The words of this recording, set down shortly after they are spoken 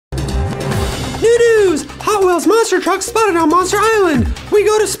Wheels monster truck spotted on Monster Island. We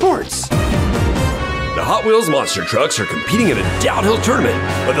go to sports. The Hot Wheels monster trucks are competing in a downhill tournament,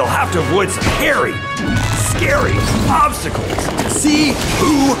 but they'll have to avoid some hairy, scary obstacles to see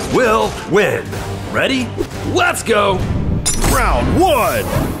who will win. Ready? Let's go! Round 1.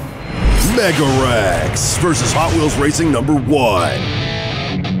 Mega Rex versus Hot Wheels Racing number 1.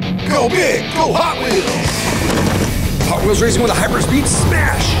 Go big, go Hot Wheels! Hot Wheels Racing with a hyperspeed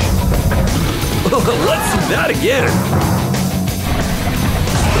smash! Let's see that again!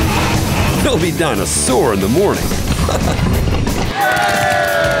 He'll be dinosaur in the morning.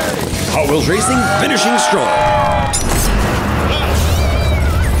 Hot Wheels Racing finishing strong.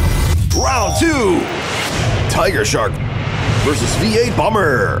 Round 2. Tiger Shark versus V8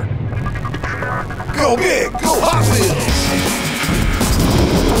 Bomber. Go big, go Hot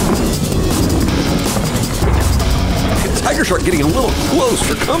Wheels! Tiger Shark getting a little close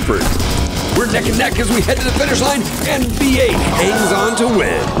for comfort. We're neck and neck as we head to the finish line, and V8 hangs on to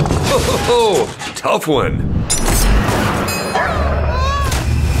win. Oh, tough one.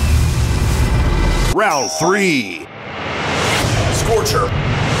 Round 3. Scorcher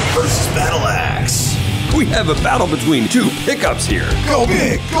versus Battle Axe. We have a battle between two pickups here. Go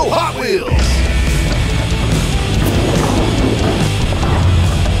big, go Hot Wheels!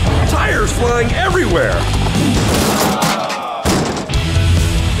 Tires flying everywhere.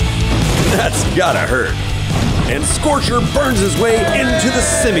 That's gotta hurt. And Scorcher burns his way into the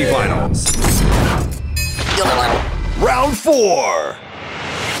semifinals. Round 4.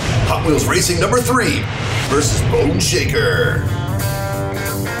 Hot Wheels Racing number 3 versus Bone Shaker.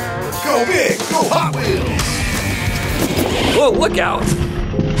 Go big, go Hot Wheels! Whoa, look out!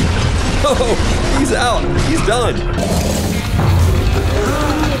 Oh, he's out. He's done.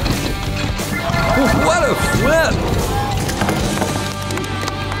 What a flip!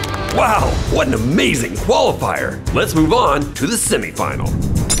 Wow, what an amazing qualifier. Let's move on to the semifinal.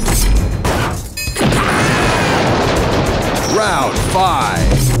 Round 5.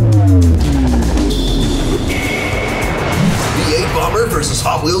 V8 Bomber versus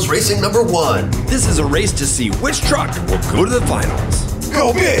Hot Wheels Racing number 1. This is a race to see which truck will go to the finals.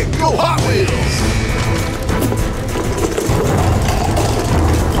 Go big, go Hot Wheels!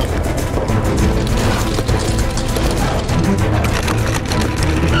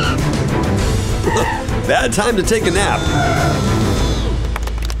 Bad time to take a nap.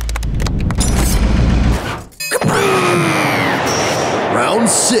 Round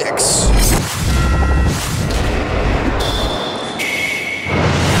 6.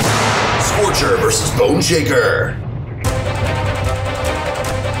 Scorcher versus Bone Shaker.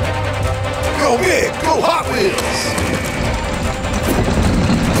 Go big, go Hot Wheels!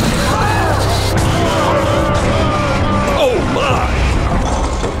 Oh my!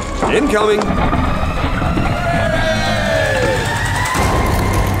 Incoming.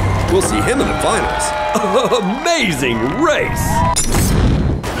 We'll see him in the finals. Amazing race!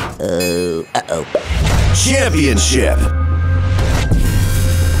 Uh-oh. Championship!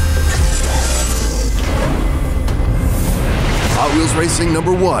 Hot Wheels Racing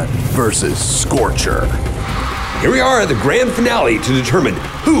number 1 versus Scorcher. Here we are at the grand finale to determine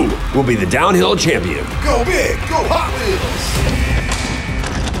who will be the downhill champion. Go big, go Hot Wheels!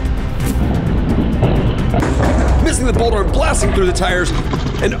 Missing the boulder and blasting through the tires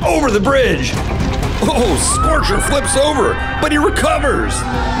and over the bridge. Oh, Scorcher flips over, but he recovers.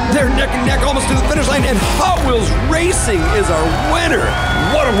 They're neck and neck almost to the finish line, and Hot Wheels Racing is our winner.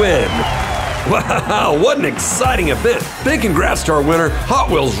 What a win. Wow, what an exciting event. Big congrats to our winner, Hot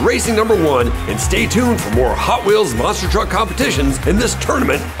Wheels Racing number 1, and stay tuned for more Hot Wheels monster truck competitions in this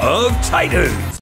tournament of Titans.